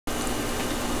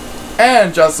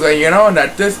And just so you know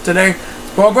that today's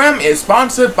program is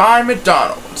sponsored by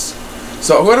McDonald's.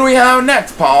 So who do we have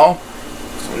next, Paul?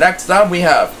 So next up we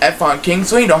have F1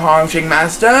 Kingsley, the Harlem Shake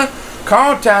Master,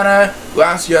 Carl Tanner,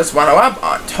 last year's runner-up,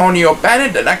 Antonio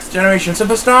Bennett, the next generation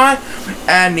superstar,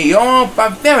 and the old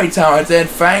but very talented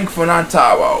Frank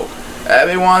Funentaro.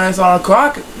 Everyone is on the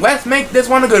clock. Let's make this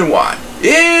one a good one.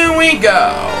 Here we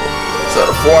go. So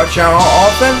the 4 Chao are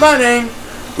off and running.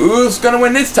 Who's gonna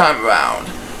win this time around?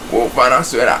 We'll find out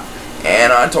soon enough.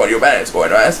 And Antonio Bennett is going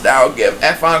to us. That will give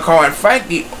F1 Carl and Frank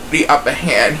the upper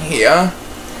hand here.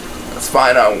 Let's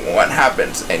find out what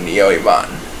happens in the early run.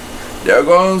 There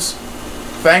goes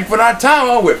Frank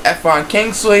Funentaro with F1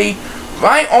 Kingsley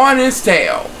right on his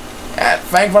tail. And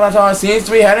Frank Funentaro seems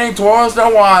to be heading towards the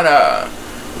water.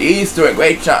 He's doing a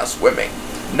great job swimming.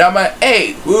 Number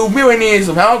 8, who really needs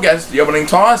some help, gets the opening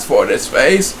toss for this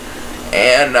race.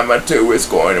 And number 2 is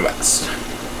going to rest.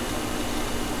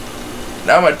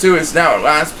 Number 2 is now in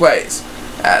last place.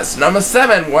 As number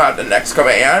 7 will have the next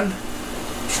command.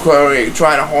 Trying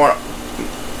to hold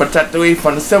protect the lead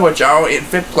from the silver Chao in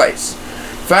 5th place.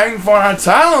 Frank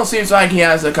Funentaro seems like he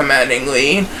has a commanding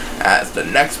lead, as the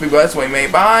next reverse we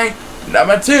made by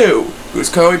number 2, who's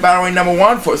currently battling number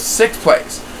 1 for 6th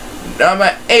place.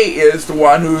 Number 8 is the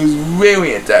one who's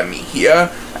really into me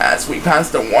here, as we pass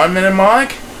the 1 minute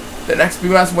mark. The next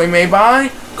reverse we made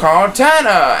by Carl Tanner,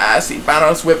 as he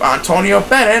battles with Antonio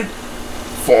Bennett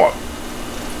for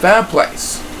 3rd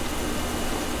place.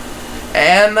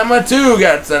 And number 2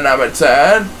 gets the number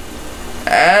 10.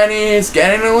 And he's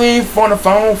getting the lead for the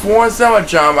final 4 silver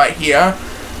Chao right here.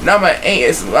 Number 8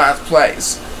 is in last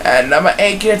place. And number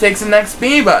 8 here takes the next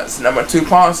speed bus. Number 2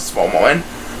 pauses for a moment.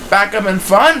 Back up in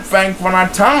front, Frank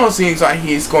Funentaro seems like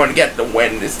he's going to get the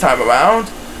win this time around.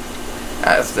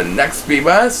 As the next speed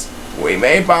bus we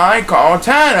made by Carl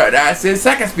Tanner. That's his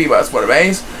 2nd speed bus for the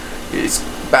race. He's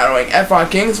battling F1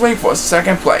 Kingsley for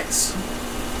 2nd place.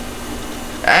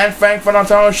 And Frank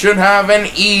Funentaro should have an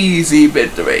easy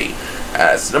victory.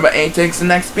 As number 8 takes the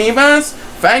next speed bus,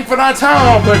 Frank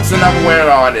Funentaro puts another winner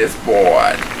on his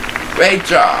board. Great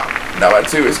job. Number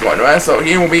 2 is going to rest, so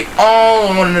he will be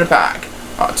all alone in the pack.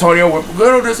 Antonio, with a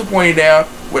little disappointed there,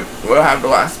 will have the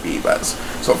last speed bus.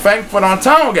 So Frank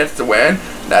Funentaro gets the win.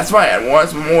 That's right, and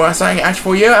once more exciting action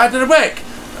for you after the break.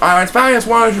 Our inspiring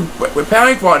was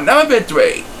preparing for another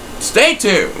victory. Stay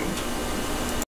tuned.